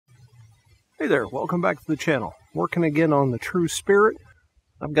Hey there, welcome back to the channel. Working again on the True Spirit.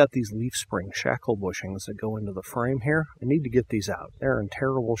 I've got these leaf spring shackle bushings that go into the frame here. I need to get these out. They're in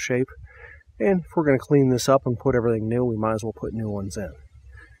terrible shape. And if we're going to clean this up and put everything new, we might as well put new ones in.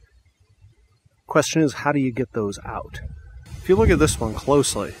 Question is, how do you get those out? If you look at this one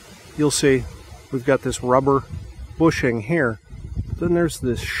closely, you'll see we've got this rubber bushing here. Then there's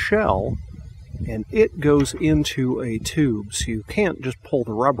this shell, and it goes into a tube, so you can't just pull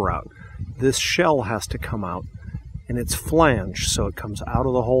the rubber out. This shell has to come out, and it's flanged, so it comes out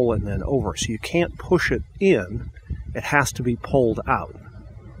of the hole and then over. So you can't push it in, it has to be pulled out.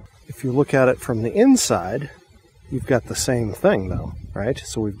 If you look at it from the inside, you've got the same thing though, right?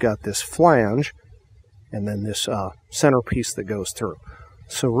 So we've got this flange, and then this centerpiece that goes through.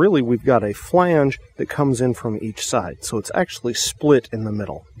 So really we've got a flange that comes in from each side. So it's actually split in the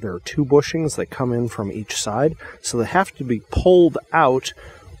middle. There are two bushings that come in from each side, so they have to be pulled out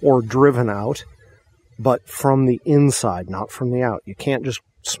or driven out, but from the inside, not from the out. You can't just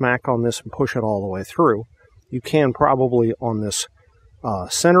smack on this and push it all the way through. You can probably on this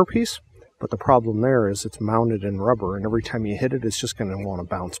centerpiece, but the problem there is it's mounted in rubber, and every time you hit it, it's just going to want to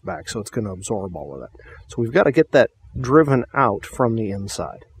bounce back, so it's going to absorb all of that. So we've got to get that driven out from the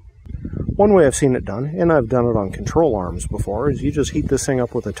inside. One way I've seen it done, and I've done it on control arms before, is you just heat this thing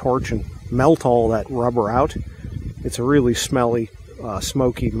up with a torch and melt all that rubber out. It's a really smelly,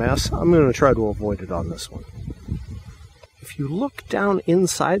 smoky mess. I'm going to try to avoid it on this one. If you look down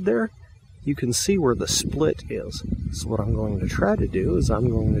inside there, you can see where the split is. So what I'm going to try to do is I'm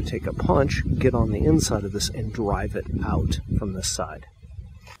going to take a punch, get on the inside of this, and drive it out from this side.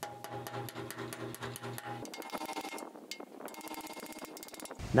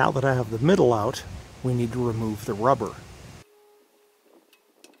 Now that I have the middle out, we need to remove the rubber.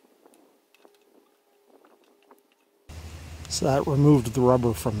 So that removed the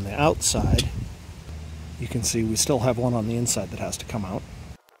rubber from the outside. You can see we still have one on the inside that has to come out.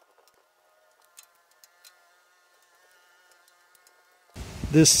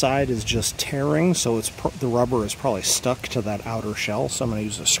 This side is just tearing, so the rubber is probably stuck to that outer shell. So I'm going to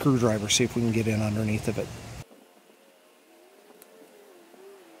use a screwdriver, see if we can get in underneath of it.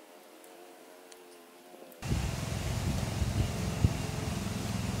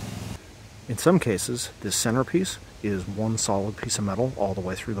 In some cases, this centerpiece is one solid piece of metal all the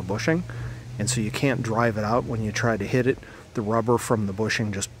way through the bushing, and so you can't drive it out when you try to hit it. The rubber from the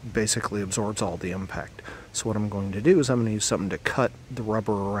bushing just basically absorbs all the impact. So what I'm going to do is I'm going to use something to cut the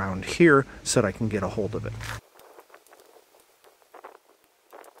rubber around here so that I can get a hold of it.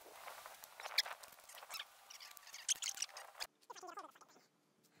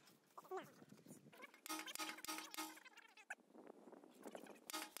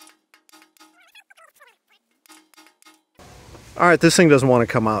 Alright, this thing doesn't want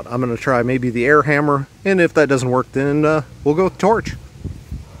to come out. I'm going to try maybe the air hammer, and if that doesn't work, then we'll go with the torch.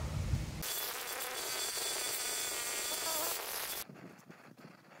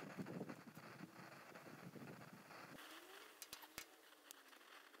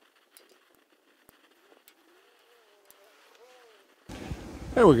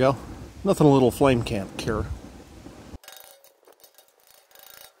 There we go. Nothing a little flame can't cure.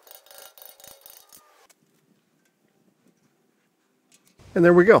 And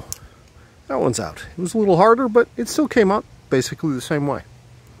there we go. That one's out. It was a little harder, but it still came out basically the same way.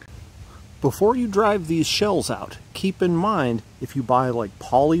 Before you drive these shells out, keep in mind if you buy like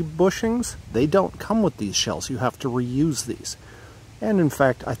poly bushings, they don't come with these shells. You have to reuse these. And in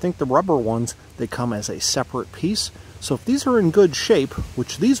fact, I think the rubber ones, they come as a separate piece. So if these are in good shape,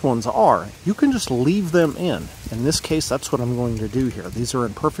 which these ones are, you can just leave them in. In this case, that's what I'm going to do here. These are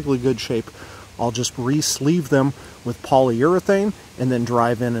in perfectly good shape. I'll just re-sleeve them with polyurethane and then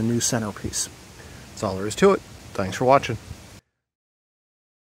drive in a new centerpiece. That's all there is to it. Thanks for watching.